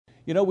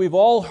You know, we've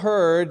all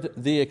heard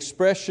the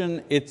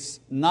expression, it's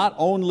not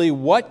only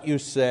what you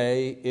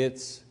say,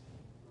 it's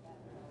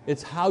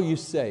how you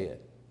say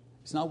it.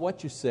 It's not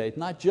what you say, it's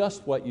not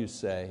just what you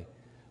say,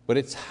 but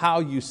it's how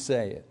you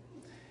say it.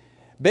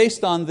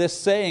 Based on this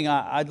saying,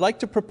 I'd like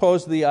to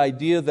propose the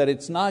idea that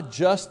it's not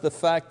just the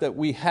fact that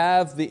we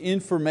have the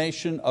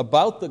information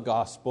about the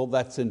gospel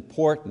that's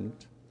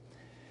important,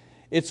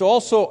 it's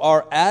also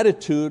our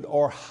attitude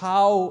or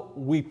how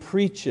we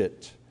preach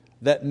it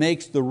that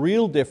makes the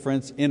real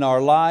difference in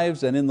our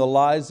lives and in the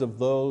lives of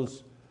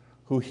those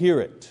who hear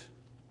it.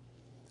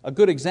 A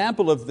good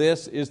example of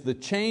this is the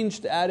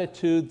changed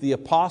attitude the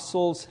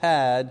apostles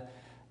had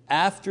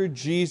after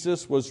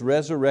Jesus was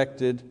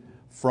resurrected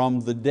from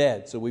the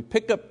dead. So we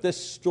pick up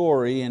this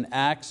story in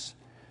Acts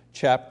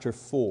chapter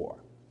 4.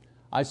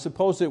 I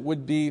suppose it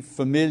would be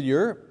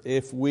familiar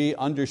if we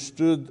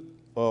understood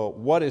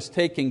what is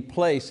taking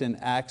place in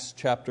Acts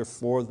chapter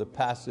 4, the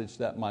passage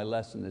that my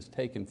lesson is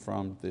taken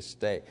from this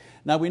day.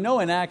 Now we know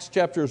in Acts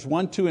chapters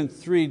 1, 2, and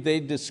 3, they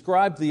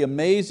describe the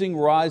amazing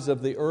rise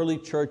of the early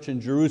church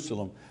in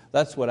Jerusalem.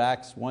 That's what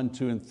Acts 1,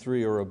 2, and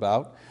 3 are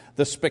about.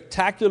 The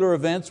spectacular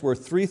events where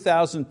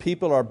 3,000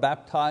 people are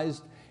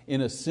baptized in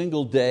a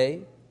single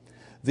day.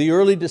 The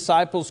early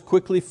disciples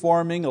quickly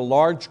forming a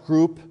large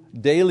group,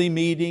 daily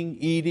meeting,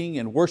 eating,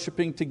 and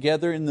worshiping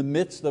together in the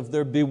midst of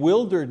their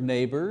bewildered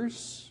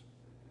neighbors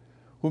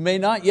who may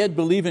not yet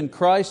believe in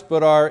Christ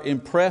but are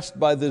impressed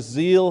by the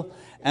zeal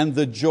and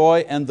the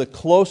joy and the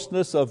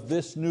closeness of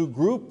this new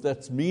group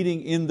that's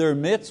meeting in their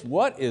midst.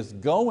 What is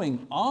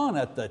going on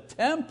at the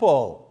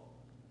temple?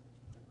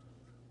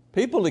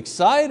 People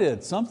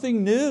excited,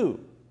 something new.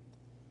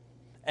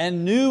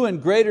 And new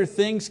and greater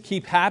things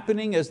keep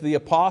happening as the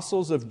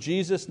apostles of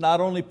Jesus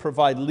not only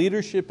provide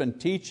leadership and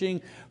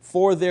teaching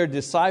for their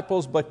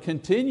disciples, but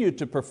continue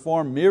to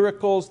perform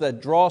miracles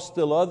that draw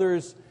still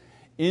others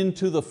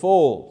into the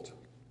fold.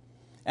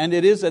 And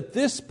it is at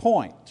this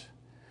point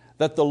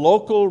that the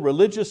local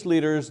religious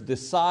leaders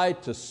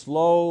decide to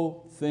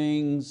slow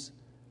things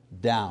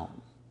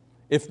down,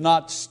 if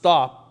not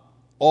stop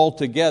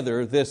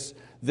altogether this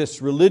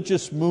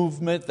religious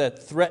movement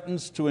that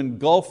threatens to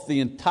engulf the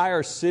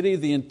entire city,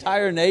 the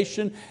entire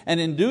nation, and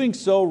in doing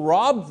so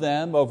rob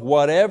them of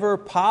whatever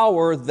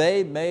power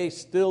they may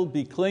still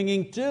be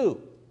clinging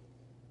to.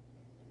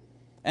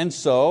 And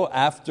so,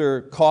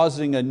 after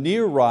causing a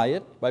near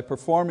riot by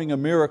performing a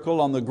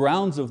miracle on the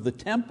grounds of the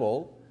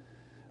temple,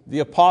 the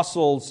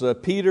apostles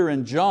Peter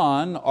and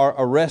John are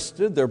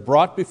arrested. They're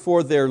brought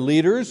before their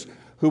leaders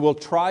who will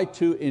try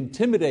to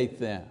intimidate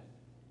them.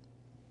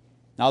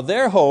 Now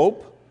their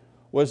hope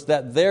was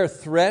that their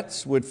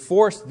threats would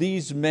force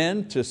these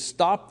men to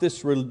stop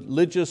this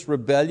religious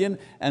rebellion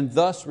and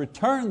thus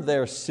return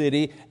their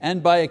city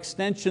and by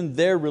extension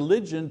their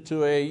religion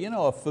to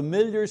a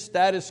familiar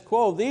status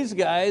quo. These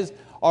guys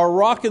are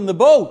rocking the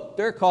boat.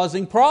 They're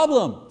causing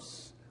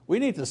problems. We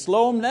need to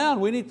slow them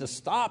down. We need to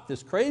stop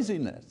this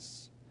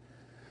craziness.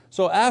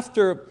 So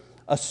after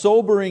a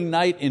sobering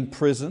night in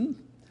prison,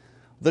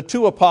 the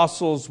two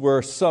apostles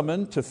were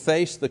summoned to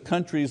face the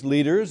country's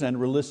leaders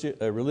and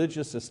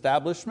religious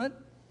establishment.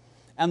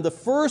 And the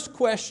first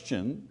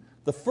question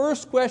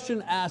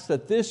asked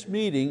at this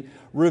meeting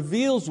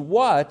reveals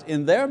what,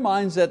 in their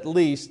minds at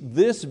least,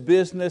 this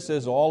business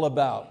is all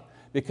about.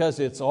 Because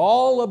it's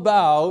all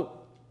about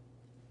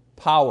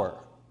power.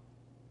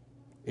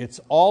 It's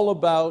all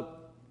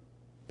about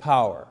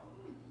power.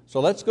 So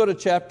let's go to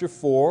chapter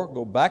 4,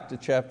 go back to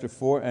chapter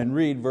 4 and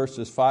read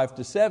verses 5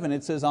 to 7.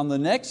 It says, on the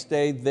next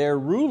day their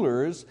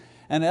rulers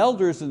and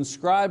elders and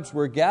scribes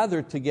were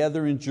gathered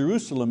together in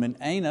Jerusalem, and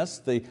Annas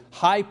the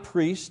high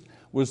priest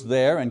was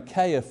there, and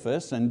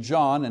Caiaphas and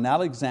John and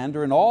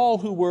Alexander and all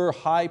who were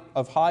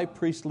of high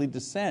priestly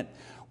descent.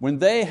 When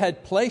they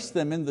had placed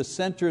them in the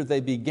center, they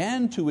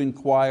began to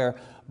inquire,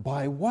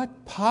 by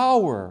what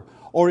power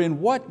or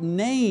in what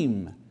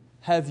name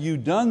have you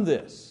done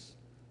this?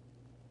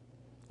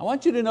 I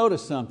want you to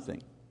notice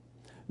something.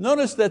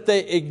 Notice that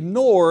they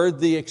ignored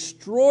the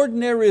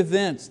extraordinary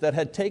events that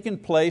had taken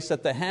place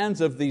at the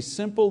hands of these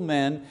simple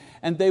men,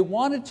 and they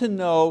wanted to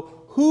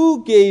know,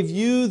 who gave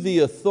you the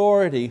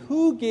authority?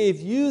 Who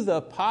gave you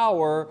the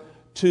power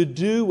to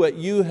do what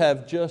you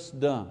have just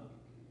done?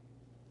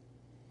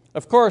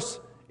 Of course,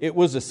 it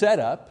was a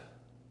setup.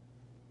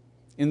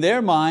 In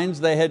their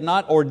minds, they had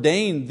not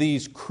ordained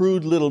these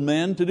crude little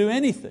men to do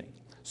anything.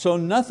 So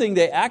nothing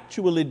they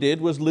actually did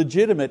was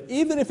legitimate,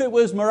 even if it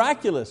was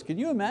miraculous. Can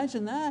you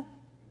imagine that?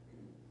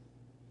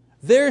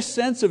 Their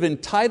sense of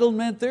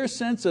entitlement, their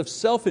sense of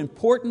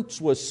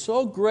self-importance was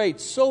so great,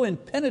 so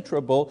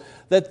impenetrable,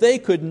 that they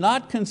could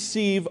not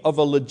conceive of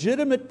a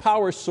legitimate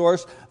power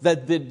source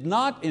that did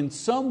not in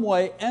some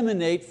way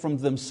emanate from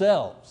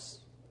themselves.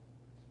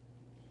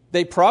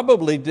 They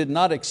probably did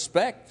not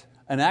expect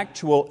an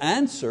actual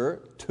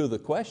answer to the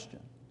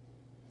question.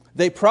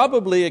 They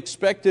probably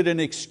expected an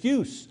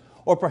excuse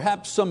or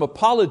perhaps some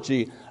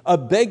apology, a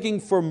begging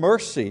for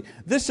mercy.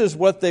 This is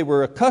what they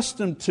were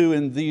accustomed to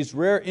in these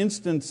rare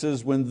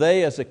instances when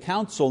they as a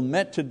council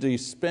met to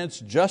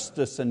dispense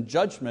justice and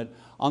judgment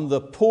on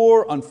the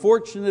poor,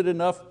 unfortunate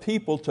enough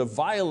people to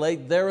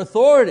violate their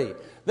authority.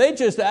 They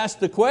just asked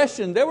the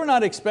question. They were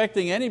not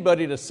expecting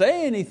anybody to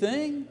say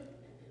anything.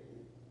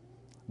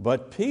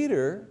 But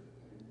Peter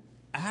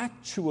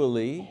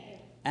actually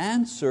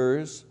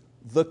answers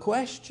the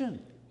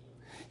question.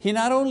 He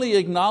not only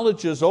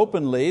acknowledges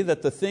openly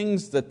that the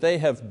things that they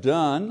have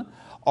done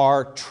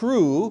are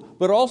true,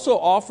 but also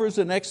offers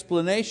an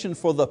explanation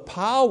for the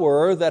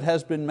power that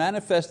has been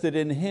manifested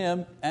in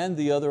him and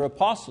the other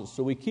apostles.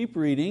 So we keep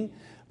reading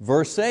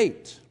verse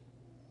 8.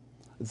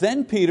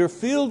 Then Peter,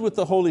 filled with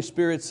the Holy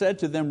Spirit, said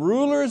to them,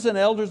 "Rulers and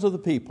elders of the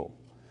people,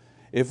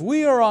 if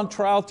we are on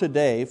trial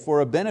today for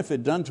a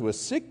benefit done to a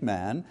sick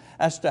man,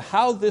 as to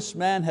how this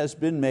man has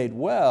been made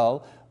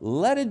well,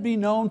 let it be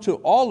known to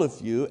all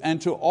of you and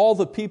to all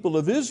the people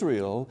of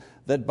Israel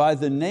that by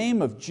the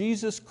name of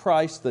Jesus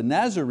Christ the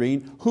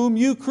Nazarene, whom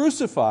you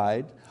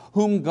crucified,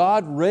 whom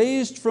God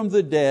raised from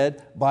the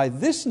dead, by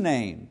this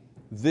name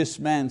this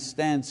man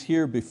stands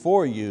here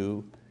before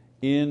you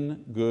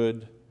in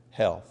good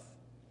health."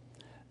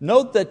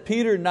 Note that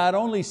Peter not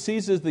only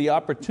seizes the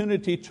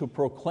opportunity to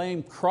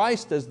proclaim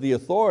Christ as the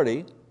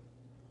authority,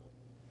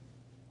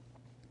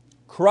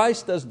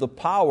 Christ as the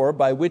power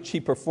by which He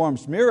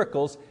performs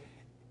miracles,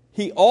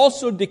 he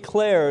also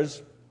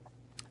declares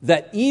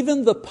that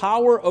even the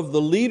power of the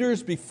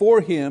leaders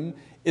before him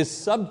is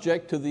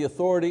subject to the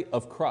authority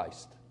of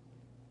Christ.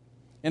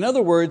 In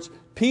other words,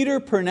 Peter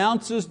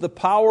pronounces the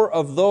power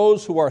of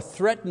those who are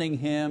threatening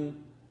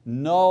him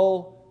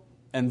null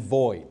and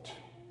void.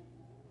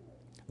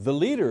 The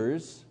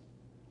leaders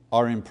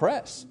are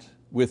impressed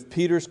with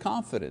Peter's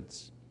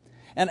confidence.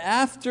 And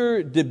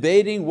after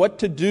debating what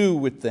to do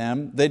with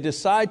them, they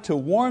decide to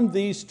warn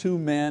these two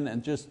men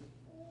and just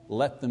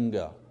let them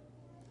go.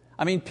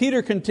 I mean,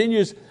 Peter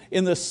continues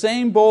in the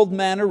same bold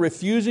manner,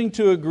 refusing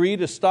to agree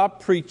to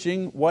stop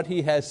preaching what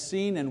he has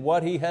seen and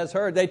what he has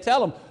heard. They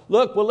tell him,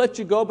 "Look, we'll let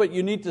you go, but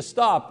you need to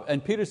stop."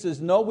 And Peter says,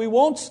 "No, we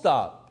won't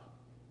stop."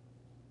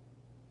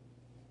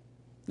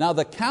 Now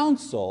the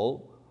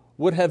council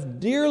would have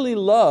dearly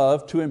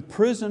loved to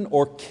imprison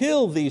or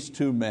kill these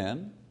two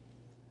men,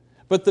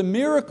 but the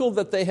miracle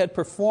that they had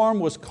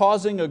performed was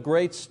causing a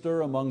great stir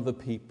among the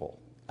people,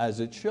 as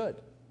it should.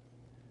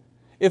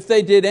 If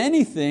they did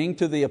anything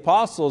to the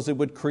apostles, it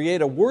would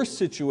create a worse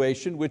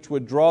situation which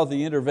would draw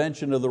the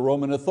intervention of the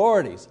Roman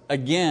authorities.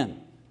 Again,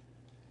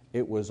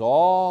 it was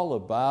all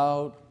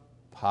about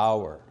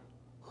power.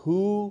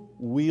 Who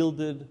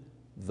wielded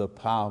the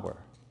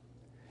power?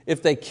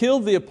 If they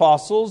killed the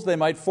apostles, they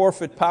might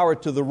forfeit power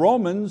to the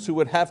Romans, who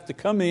would have to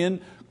come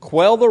in,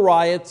 quell the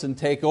riots, and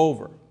take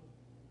over.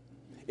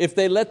 If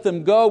they let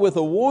them go with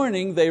a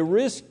warning, they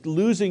risked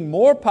losing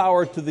more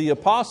power to the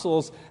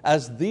apostles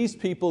as these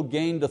people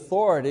gained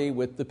authority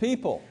with the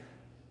people.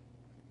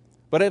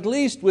 But at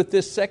least with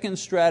this second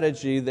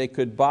strategy, they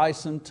could buy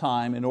some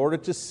time in order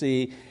to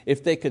see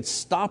if they could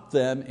stop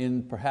them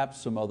in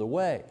perhaps some other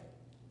way.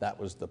 That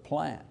was the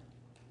plan.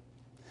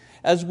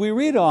 As we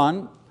read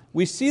on,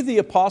 we see the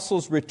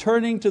apostles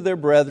returning to their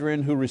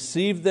brethren, who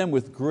received them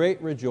with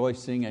great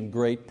rejoicing and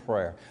great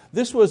prayer.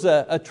 This was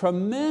a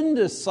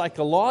tremendous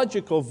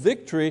psychological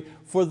victory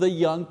for the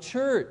young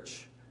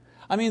church.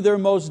 I mean, their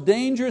most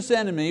dangerous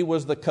enemy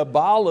was the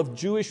cabal of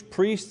Jewish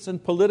priests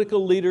and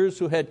political leaders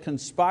who had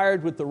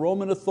conspired with the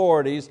Roman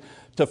authorities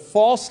to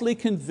falsely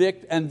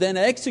convict and then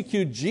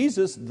execute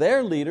Jesus,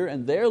 their leader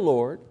and their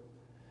Lord.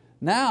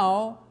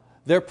 Now,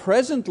 their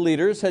present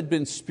leaders had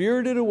been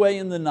spirited away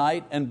in the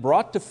night and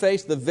brought to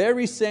face the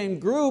very same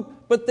group,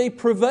 but they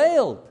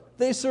prevailed,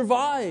 they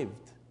survived.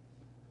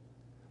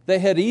 They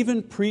had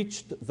even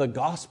preached the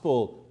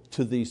gospel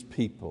to these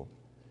people.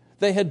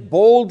 They had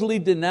boldly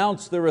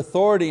denounced their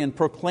authority and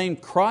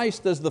proclaimed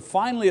Christ as the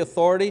final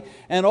authority,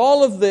 and done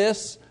all of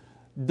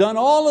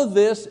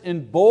this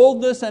in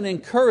boldness and in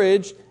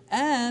courage,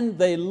 and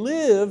they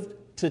lived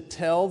to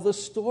tell the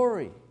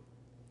story.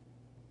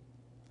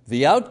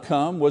 The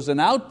outcome was an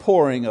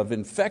outpouring of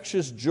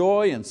infectious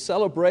joy and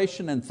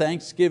celebration and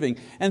thanksgiving.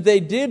 And they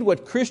did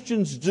what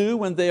Christians do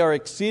when they are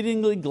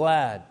exceedingly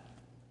glad.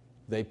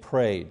 They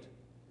prayed.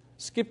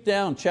 Skip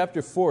down,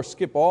 chapter 4,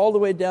 skip all the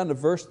way down to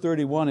verse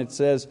 31. It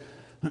says,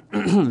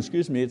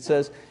 it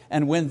says,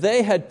 "And when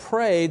they had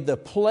prayed, the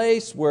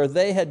place where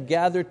they had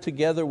gathered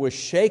together was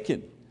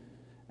shaken,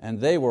 and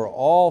they were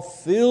all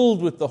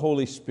filled with the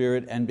Holy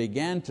Spirit and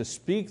began to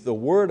speak the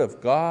word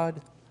of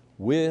God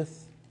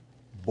with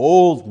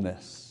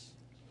boldness."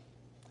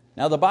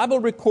 Now the Bible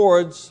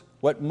records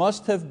what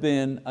must have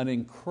been an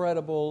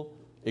incredible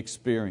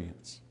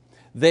experience.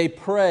 They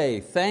pray,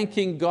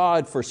 thanking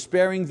God for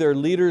sparing their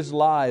leaders'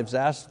 lives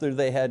after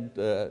they had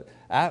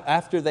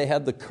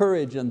the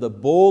courage and the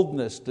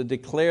boldness to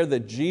declare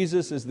that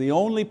Jesus is the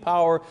only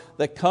power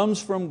that comes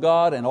from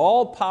God, and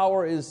all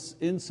power is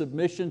in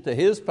submission to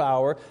His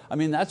power. I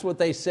mean, that's what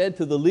they said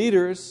to the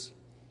leaders.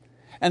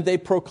 And they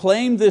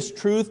proclaimed this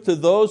truth to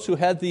those who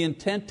had the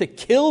intent to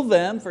kill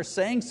them for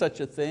saying such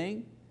a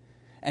thing.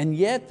 And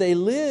yet they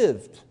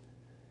lived.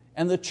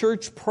 And the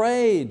church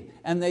prayed,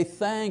 and they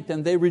thanked,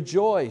 and they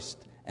rejoiced.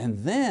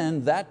 And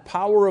then that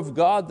power of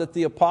God that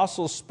the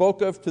apostles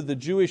spoke of to the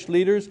Jewish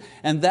leaders,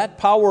 and that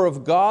power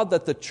of God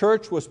that the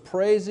church was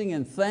praising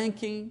and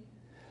thanking,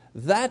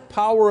 that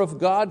power of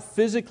God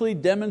physically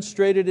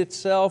demonstrated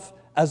itself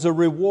as a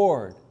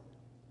reward,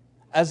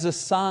 as a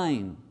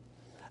sign,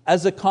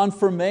 as a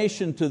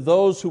confirmation to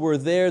those who were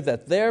there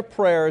that their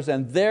prayers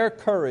and their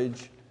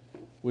courage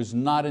was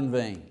not in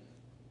vain.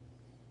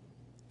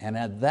 And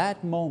at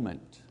that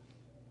moment,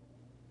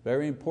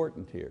 very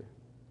important here,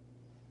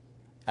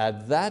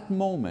 at that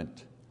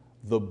moment,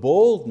 the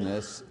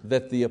boldness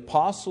that the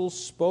apostles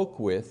spoke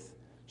with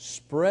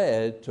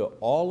spread to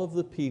all of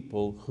the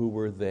people who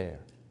were there.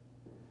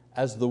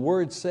 As the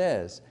word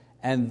says,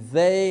 and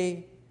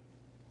they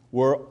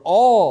were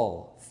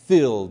all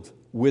filled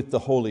with the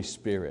Holy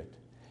Spirit,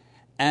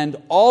 and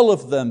all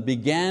of them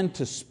began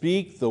to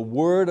speak the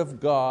word of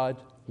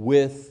God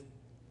with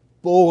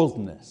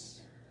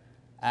boldness.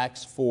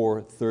 Acts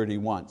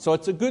 4:31. So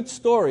it's a good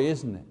story,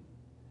 isn't it?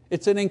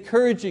 It's an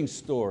encouraging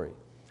story.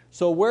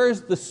 So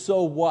where's the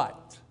so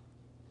what?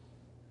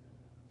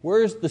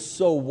 Where's the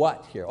so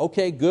what here?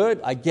 Okay,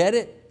 good, I get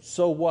it.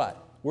 So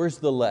what? Where's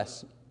the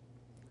lesson?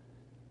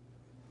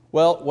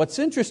 Well, what's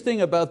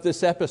interesting about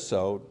this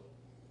episode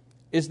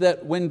is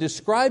that when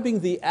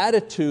describing the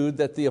attitude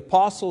that the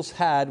apostles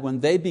had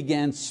when they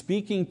began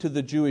speaking to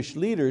the Jewish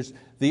leaders,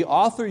 the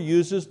author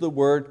uses the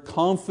word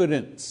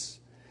confidence.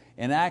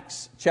 In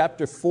Acts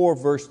chapter 4,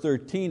 verse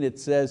 13, it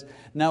says,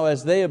 "Now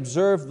as they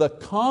observed the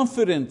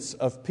confidence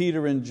of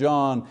Peter and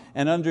John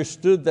and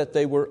understood that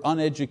they were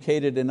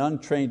uneducated and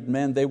untrained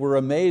men, they were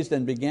amazed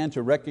and began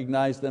to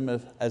recognize them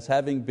as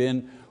having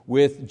been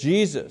with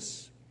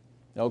Jesus."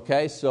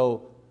 Okay,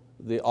 so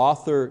the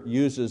author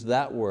uses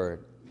that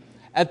word.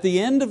 At the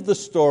end of the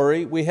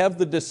story, we have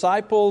the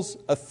disciples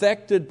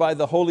affected by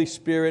the Holy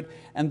Spirit,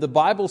 and the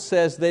Bible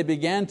says they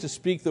began to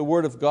speak the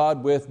word of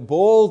God with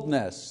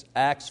boldness,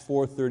 Acts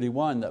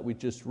 4:31 that we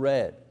just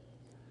read.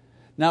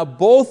 Now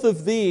both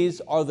of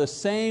these are the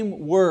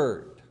same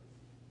word.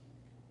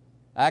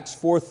 Acts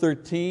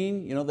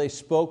 4:13, they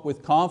spoke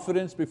with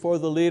confidence before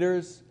the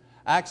leaders.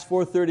 Acts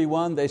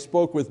 4:31, they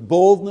spoke with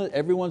boldness.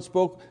 Everyone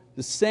spoke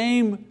the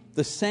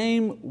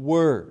same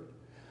word.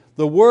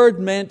 The word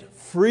meant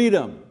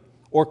freedom,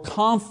 or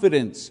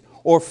confidence,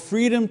 or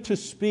freedom to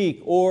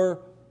speak, or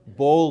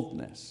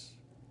boldness.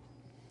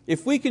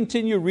 If we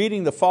continue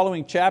reading the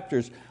following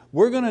chapters,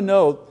 we're going to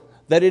note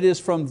that it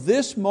is from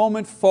this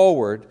moment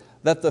forward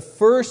that the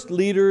first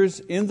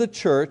leaders in the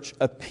church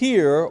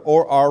appear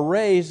or are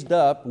raised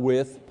up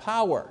with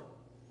power.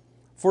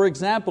 For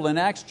example, in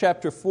Acts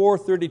chapter 4,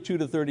 32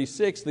 to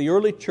 36, the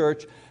early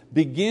church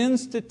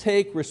begins to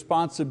take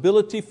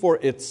responsibility for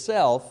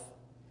itself.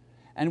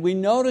 And we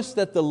notice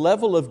that the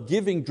level of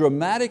giving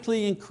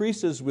dramatically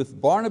increases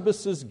with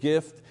Barnabas'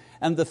 gift,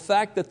 and the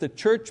fact that the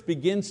church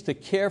begins to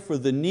care for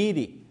the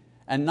needy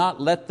and not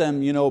let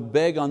them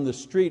beg on the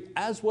street,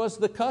 as was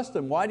the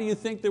custom. Why do you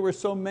think there were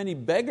so many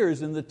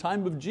beggars in the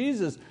time of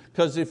Jesus?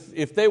 Because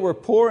if they were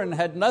poor and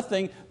had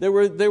nothing, they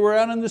were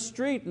out on the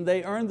street and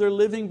they earned their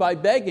living by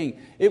begging.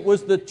 It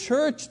was the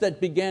church that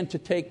began to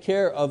take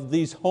care of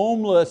these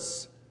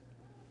homeless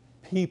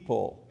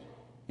people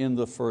in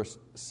the first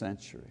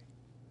century.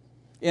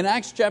 In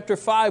Acts chapter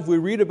 5, we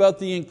read about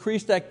the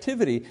increased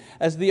activity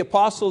as the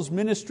apostles'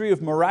 ministry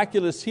of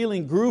miraculous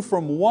healing grew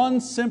from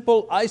one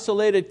simple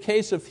isolated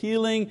case of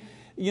healing,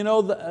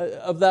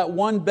 of that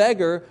one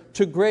beggar,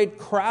 to great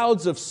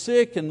crowds of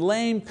sick and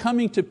lame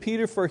coming to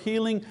Peter for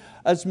healing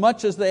as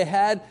much as they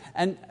had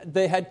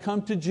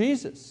come to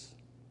Jesus.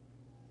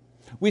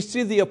 We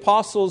see the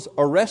apostles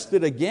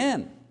arrested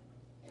again,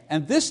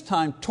 and this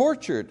time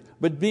tortured,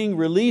 but being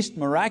released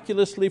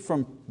miraculously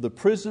from the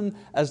prison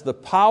as the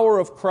power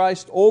of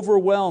Christ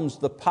overwhelms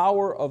the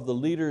power of the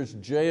leaders'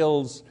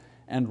 jails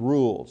and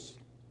rules.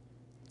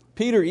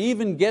 Peter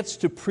even gets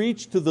to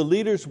preach to the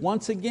leaders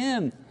once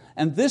again,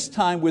 and this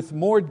time with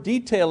more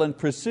detail and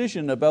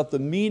precision about the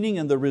meaning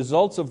and the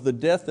results of the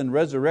death and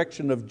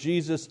resurrection of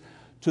Jesus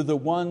to the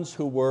ones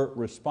who were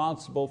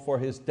responsible for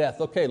His death.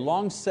 Okay,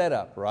 long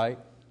setup, right?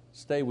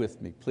 Stay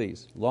with me,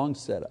 please. Long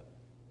setup.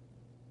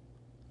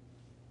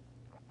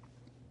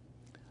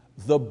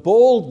 The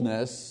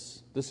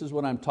boldness, this is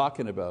what I'm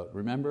talking about,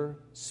 remember?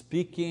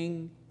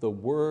 Speaking the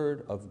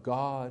word of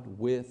God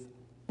with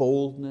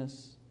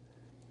boldness.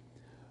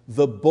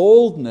 The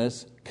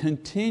boldness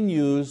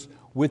continues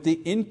with the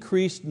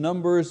increased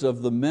numbers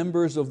of the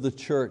members of the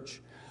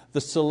church,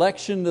 the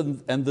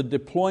selection and the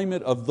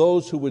deployment of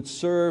those who would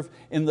serve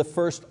in the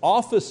first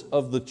office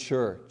of the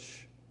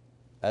church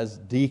as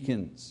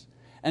deacons,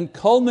 and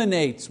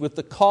culminates with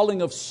the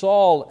calling of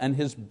Saul and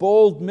his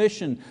bold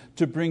mission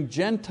to bring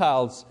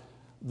Gentiles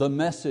the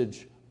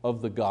message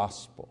of the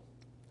gospel.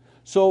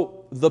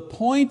 So the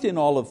point in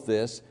all of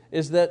this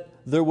is that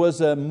there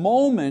was a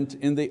moment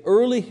in the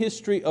early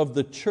history of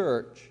the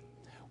church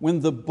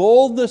when the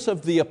boldness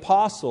of the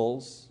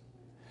apostles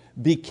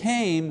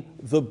became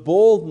the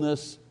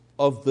boldness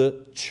of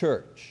the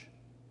church.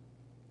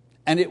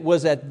 And it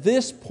was at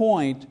this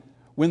point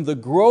when the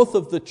growth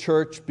of the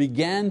church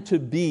began to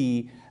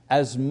be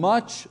as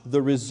much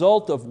the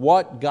result of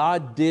what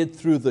God did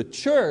through the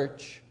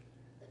church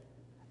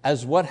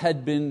as what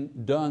had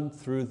been done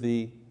through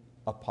the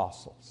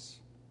apostles.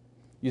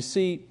 You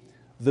see,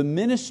 the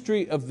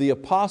ministry of the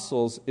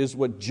apostles is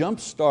what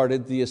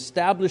jump-started the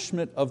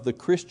establishment of the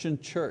Christian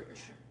church.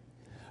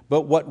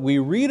 But what we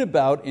read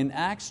about in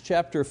Acts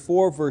chapter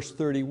 4, verse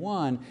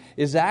 31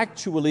 is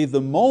actually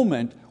the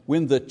moment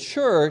when the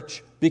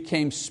church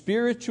became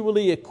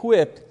spiritually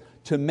equipped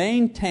to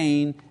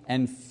maintain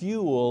and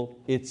fuel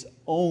its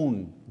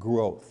own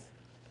growth,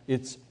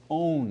 its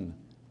own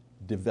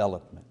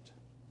development.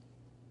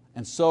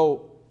 And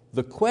so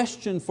the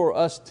question for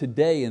us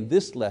today in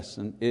this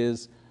lesson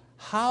is,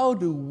 how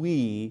do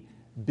we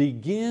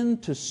begin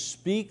to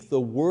speak the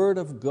word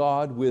of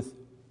God with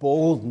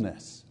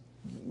boldness?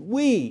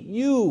 We,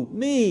 you,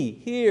 me,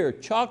 here,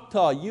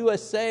 Choctaw,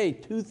 USA,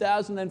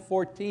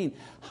 2014.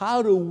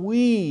 How do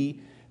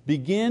we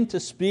begin to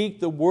speak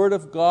the word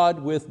of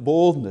God with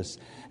boldness?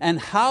 And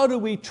how do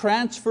we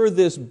transfer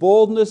this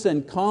boldness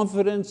and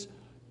confidence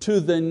to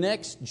the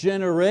next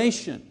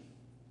generation?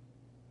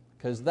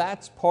 Because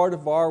that's part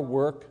of our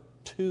work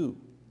too.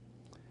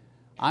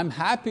 I'm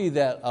happy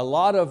that a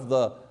lot of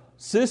the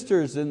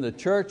sisters in the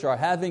church are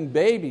having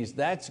babies.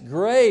 That's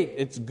great.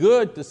 It's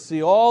good to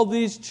see all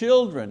these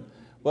children.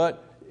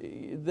 But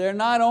they're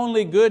not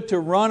only good to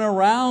run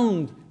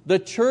around the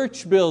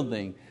church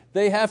building,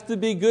 they have to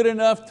be good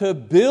enough to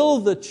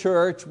build the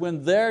church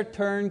when their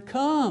turn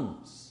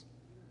comes.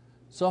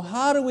 So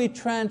how do we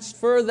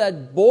transfer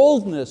that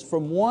boldness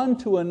from one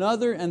to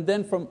another and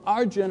then from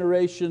our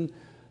generation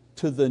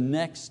to the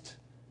next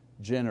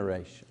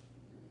generation?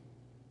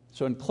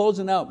 So in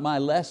closing out my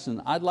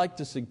lesson, I'd like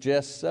to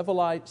suggest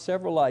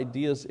several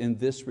ideas in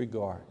this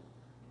regard.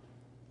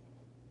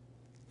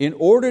 In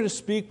order to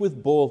speak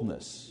with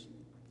boldness,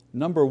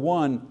 number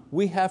one,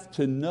 we have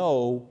to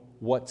know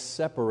what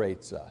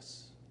separates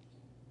us.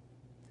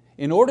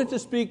 In order to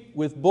speak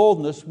with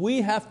boldness,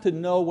 we have to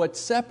know what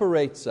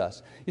separates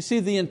us. You see,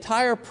 the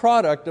entire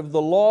product of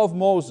the law of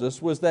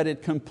Moses was that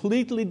it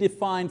completely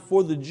defined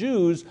for the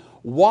Jews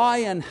why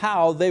and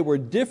how they were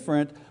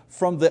different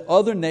from the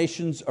other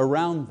nations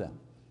around them.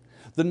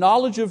 The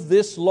knowledge of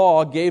this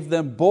law gave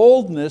them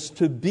boldness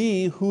to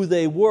be who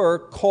they were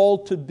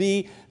called to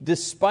be,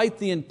 despite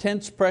the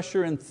intense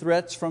pressure and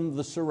threats from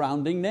the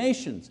surrounding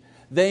nations.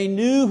 They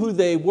knew who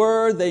they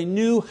were, they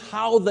knew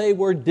how they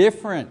were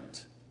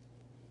different.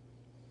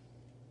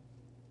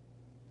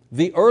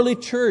 The early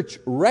church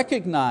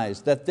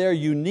recognized that their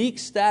unique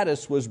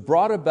status was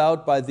brought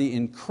about by the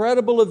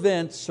incredible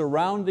events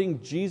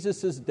surrounding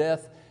Jesus'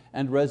 death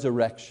and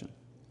resurrection.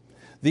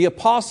 The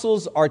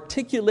apostles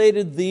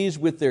articulated these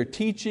with their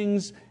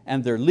teachings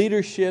and their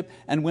leadership,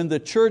 and when the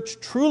church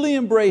truly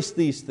embraced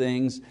these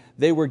things,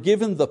 they were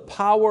given the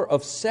power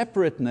of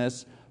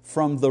separateness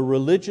from the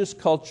religious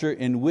culture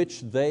in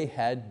which they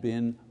had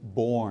been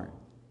born.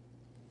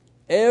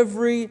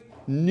 Every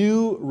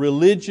new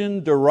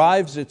religion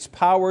derives its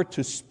power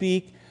to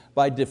speak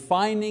by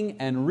defining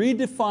and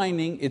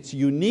redefining its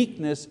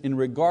uniqueness in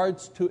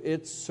regards to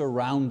its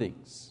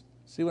surroundings.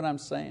 See what I'm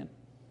saying?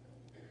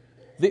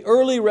 The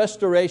early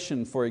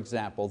restoration, for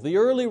example, the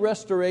early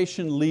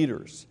restoration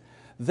leaders,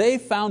 they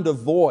found a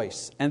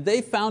voice and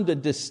they found a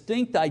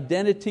distinct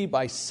identity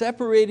by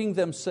separating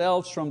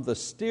themselves from the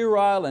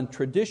sterile and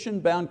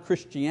tradition-bound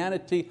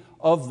Christianity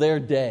of their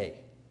day.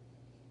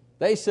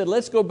 They said,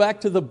 let's go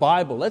back to the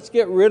Bible. Let's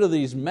get rid of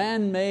these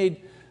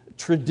man-made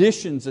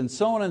traditions and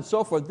so on and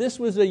so forth. This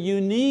was a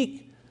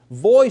unique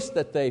voice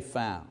that they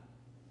found,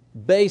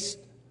 based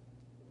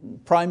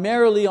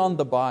primarily on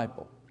the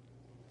Bible.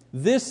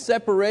 This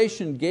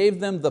separation gave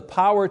them the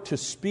power to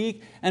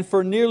speak, and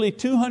for nearly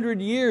 200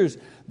 years,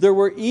 there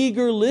were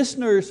eager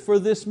listeners for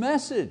this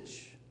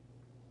message.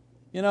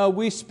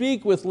 We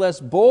speak with less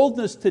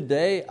boldness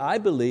today, I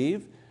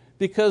believe,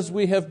 because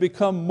we have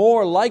become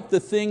more like the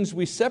things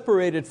we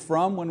separated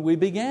from when we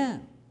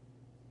began.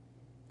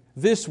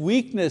 This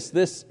weakness,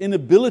 this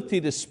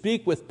inability to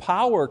speak with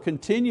power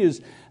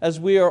continues as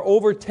we are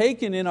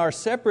overtaken in our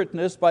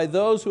separateness by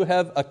those who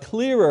have a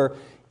clearer,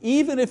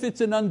 even if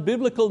it's an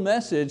unbiblical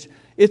message,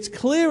 it's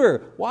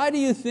clearer. Why do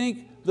you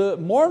think the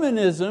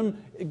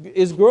Mormonism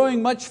is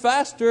growing much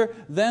faster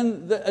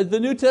than the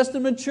New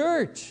Testament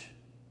church?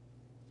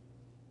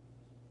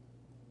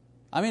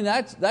 I mean,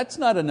 that's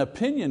not an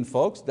opinion,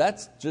 folks.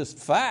 That's just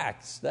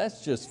facts.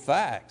 That's just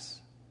facts.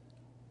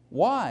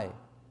 Why?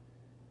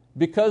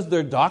 Because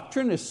their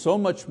doctrine is so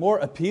much more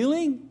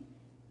appealing?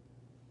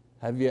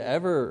 Have you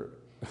ever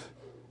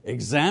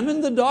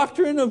examined the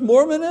doctrine of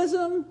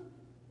Mormonism?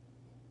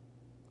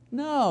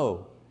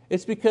 No.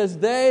 It's because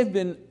they've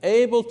been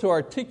able to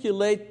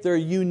articulate their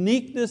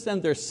uniqueness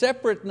and their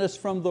separateness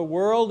from the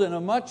world in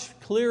a much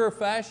clearer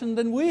fashion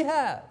than we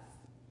have.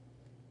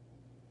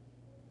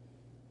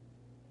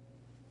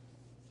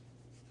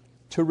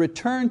 To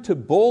return to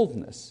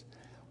boldness,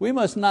 we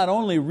must not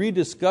only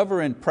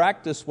rediscover and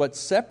practice what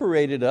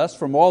separated us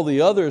from all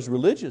the others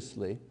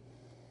religiously,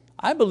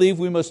 I believe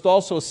we must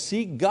also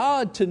seek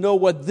God to know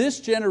what this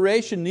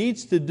generation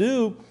needs to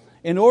do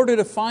in order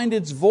to find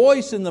its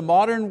voice in the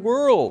modern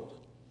world.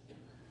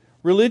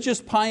 Religious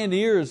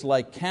pioneers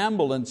like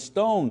Campbell and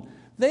Stone,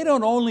 they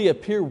don't only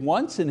appear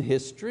once in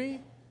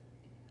history.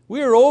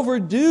 We are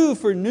overdue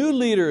for new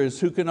leaders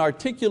who can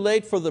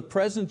articulate for the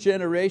present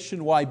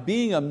generation why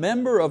being a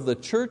member of the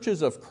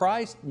churches of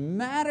Christ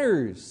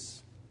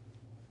matters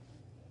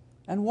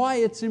and why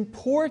it's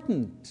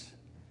important.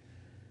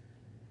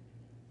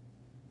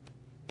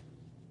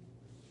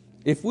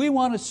 If we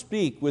want to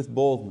speak with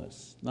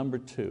boldness, number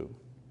 2,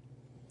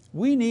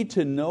 we need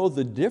to know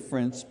the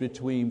difference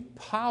between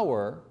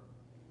power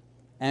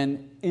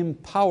and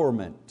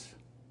empowerment.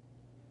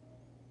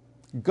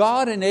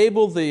 God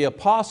enabled the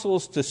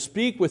apostles to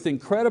speak with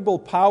incredible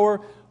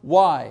power.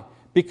 Why?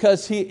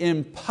 Because He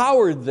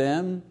empowered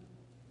them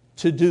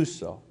to do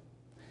so.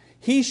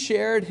 He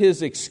shared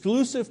His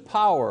exclusive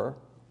power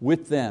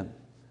with them.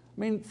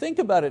 I mean, think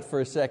about it for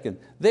a second.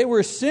 They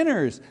were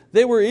sinners,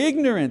 they were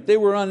ignorant, they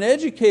were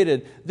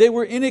uneducated, they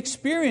were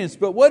inexperienced,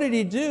 but what did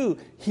He do?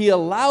 He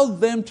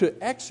allowed them to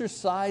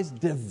exercise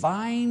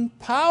divine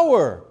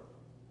power.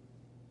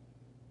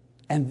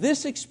 And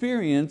this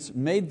experience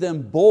made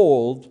them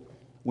bold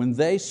when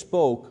they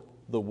spoke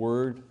the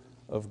Word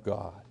of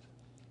God.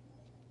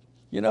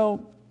 You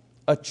know,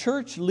 a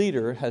church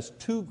leader has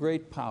 2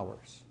 great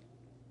powers.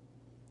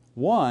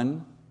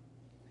 One,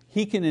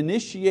 he can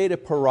initiate a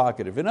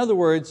prerogative. In other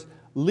words,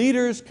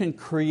 leaders can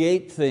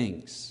create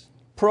things,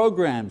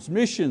 programs,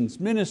 missions,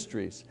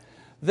 ministries.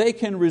 They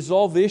can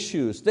resolve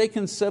issues, they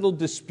can settle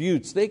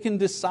disputes, they can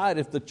decide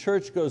if the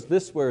church goes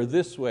this way or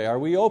this way. Are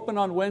we open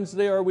on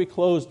Wednesday or are we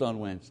closed on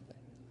Wednesday?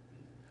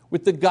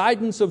 With the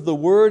guidance of the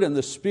Word and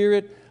the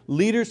Spirit,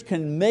 leaders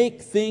can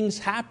make things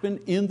happen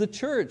in the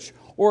church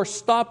or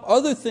stop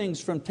other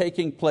things from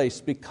taking place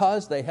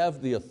because they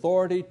have the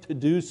authority to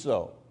do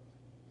so.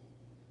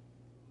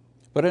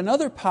 But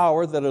another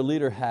power that a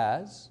leader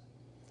has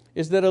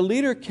is that a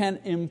leader can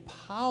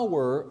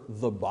empower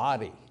the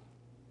body.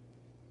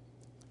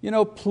 You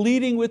know,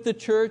 pleading with the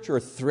church or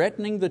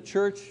threatening the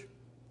church,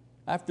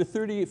 after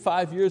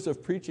 35 years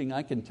of preaching,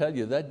 I can tell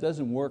you that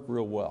doesn't work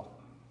real well.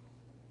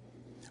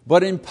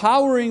 But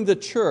empowering the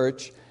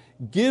church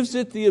gives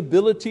it the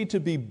ability to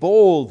be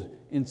bold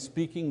in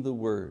speaking the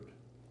word.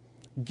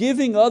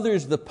 Giving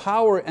others the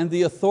power and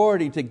the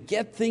authority to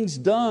get things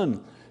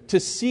done, to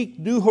seek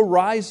new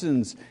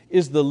horizons,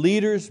 is the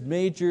leader's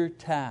major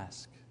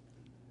task.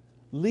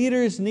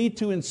 Leaders need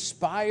to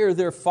inspire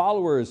their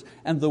followers,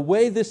 and the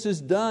way this is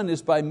done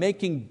is by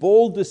making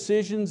bold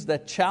decisions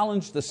that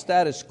challenge the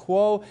status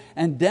quo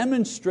and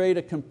demonstrate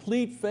a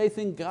complete faith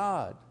in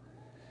God,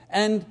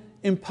 and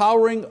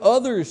empowering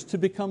others to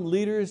become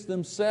leaders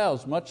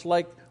themselves, much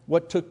like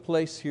what took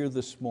place here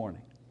this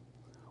morning.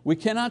 We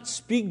cannot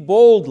speak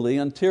boldly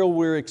until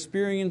we're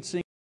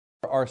experiencing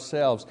it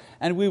ourselves,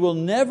 and we will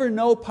never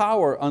know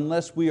power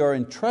unless we are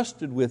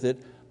entrusted with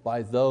it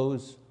by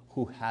those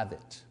who have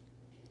it.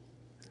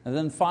 And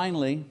then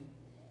finally,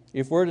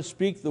 if we're to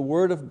speak the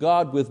word of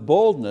God with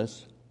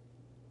boldness,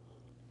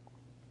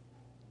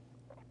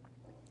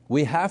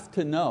 we have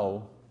to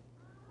know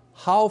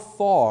how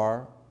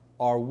far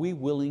are we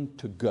willing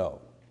to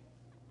go.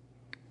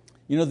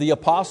 You know, the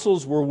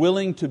apostles were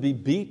willing to be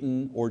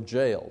beaten or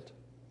jailed.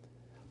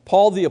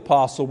 Paul the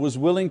apostle was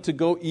willing to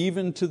go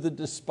even to the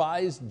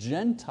despised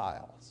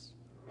Gentiles.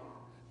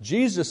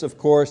 Jesus, of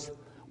course,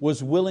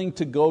 was willing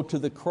to go to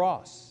the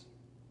cross.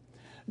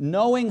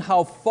 Knowing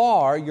how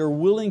far you're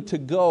willing to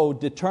go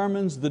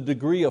determines the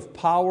degree of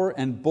power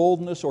and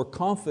boldness or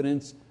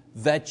confidence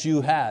that you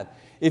have.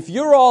 If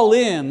you're all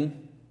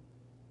in,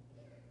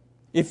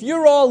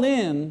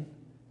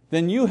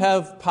 then you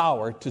have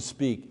power to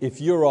speak,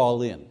 if you're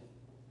all in.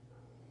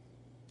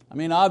 I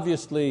mean,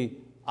 obviously,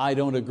 I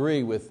don't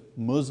agree with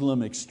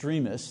Muslim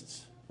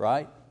extremists,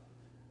 right?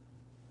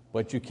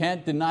 But you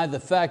can't deny the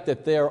fact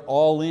that they're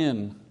all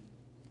in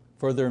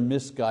for their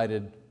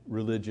misguided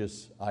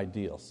religious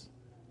ideals.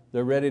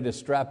 They're ready to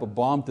strap a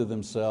bomb to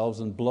themselves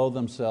and blow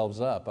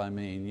themselves up. I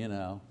mean, you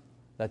know,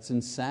 that's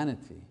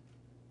insanity.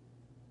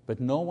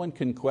 But no one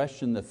can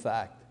question the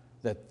fact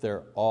that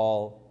they're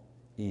all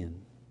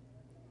in.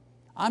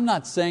 I'm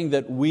not saying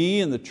that we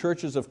in the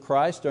churches of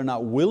Christ are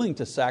not willing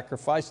to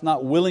sacrifice,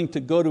 not willing to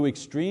go to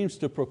extremes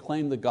to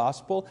proclaim the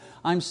gospel.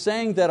 I'm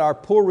saying that our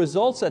poor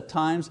results at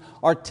times,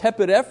 our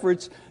tepid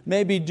efforts,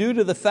 may be due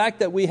to the fact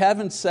that we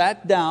haven't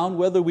sat down,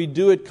 whether we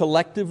do it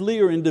collectively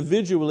or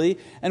individually,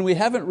 and we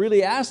haven't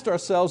really asked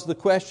ourselves the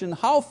question,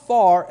 how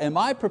far am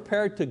I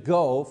prepared to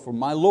go for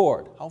my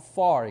Lord? How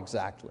far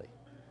exactly?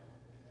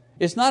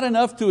 It's not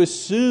enough to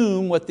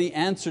assume what the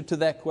answer to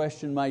that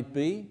question might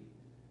be.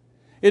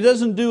 It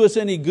doesn't do us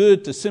any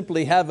good to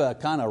simply have a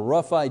kind of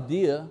rough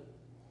idea.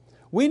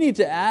 We need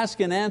to ask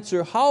and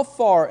answer, how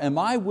far am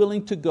I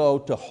willing to go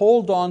to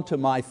hold on to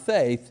my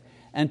faith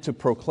and to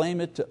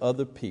proclaim it to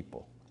other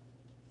people?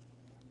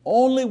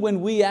 Only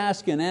when we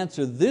ask and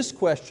answer this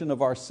question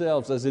of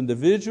ourselves as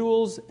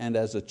individuals and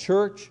as a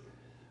church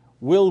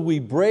will we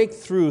break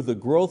through the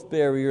growth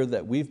barrier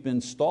that we've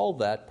been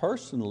stalled at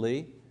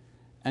personally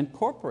and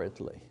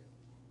corporately.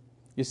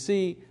 You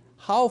see,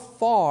 How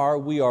far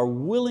we are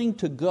willing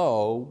to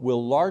go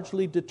will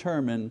largely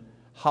determine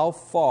how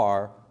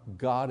far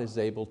God is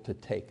able to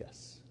take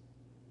us.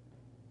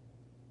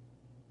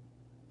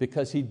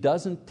 Because He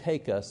doesn't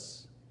take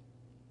us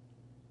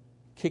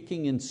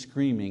kicking and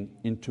screaming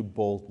into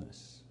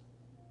boldness.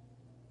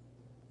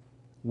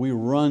 We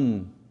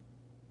run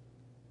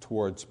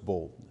towards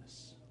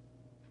boldness.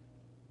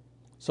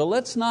 So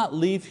let's not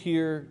leave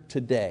here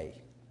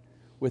today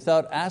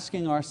without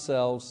asking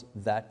ourselves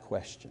that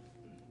question,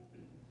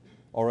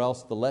 or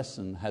else the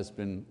lesson has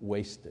been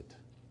wasted.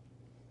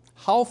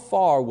 How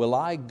far will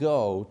I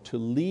go to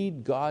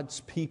lead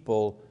God's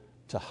people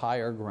to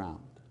higher ground?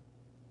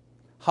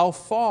 How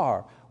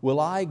far will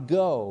I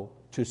go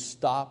to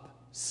stop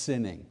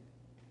sinning?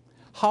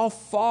 How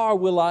far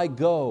will I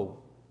go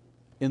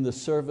in the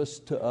service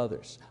to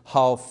others?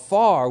 How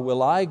far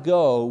will I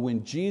go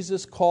when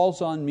Jesus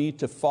calls on me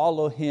to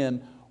follow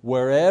Him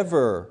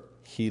wherever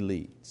He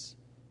leads?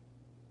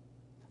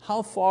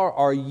 How far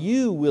are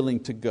you willing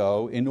to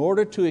go in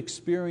order to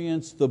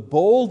experience the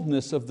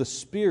boldness of the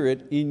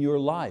Spirit in your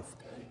life?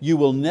 You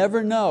will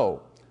never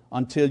know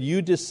until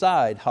you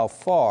decide how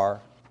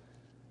far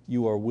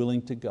you are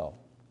willing to go.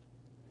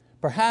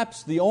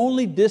 Perhaps the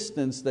only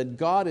distance that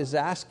God is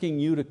asking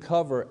you to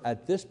cover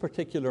at this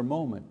particular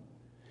moment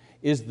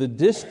is the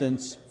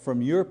distance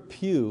from your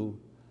pew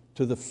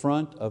to the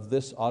front of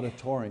this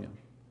auditorium,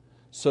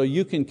 so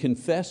you can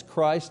confess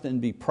Christ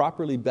and be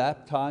properly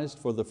baptized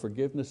for the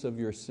forgiveness of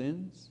your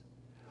sins,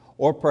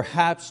 or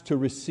perhaps to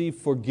receive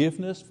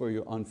forgiveness for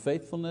your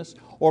unfaithfulness,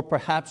 or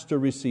perhaps to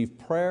receive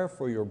prayer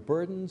for your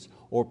burdens,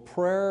 or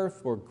prayer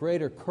for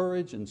greater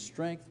courage and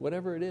strength,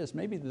 whatever it is.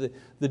 Maybe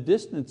the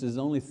distance is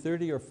only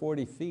 30 or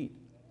 40 feet,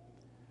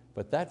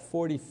 but that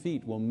 40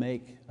 feet will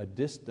make a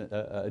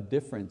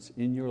difference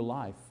in your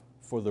life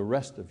for the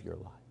rest of your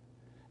life.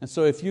 And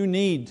so if you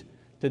need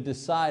to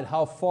decide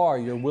how far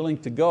you're willing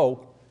to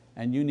go,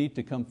 and you need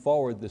to come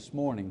forward this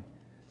morning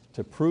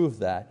to prove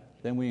that,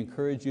 then we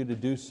encourage you to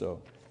do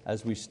so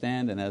as we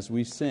stand and as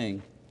we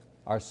sing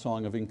our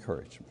song of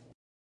encouragement.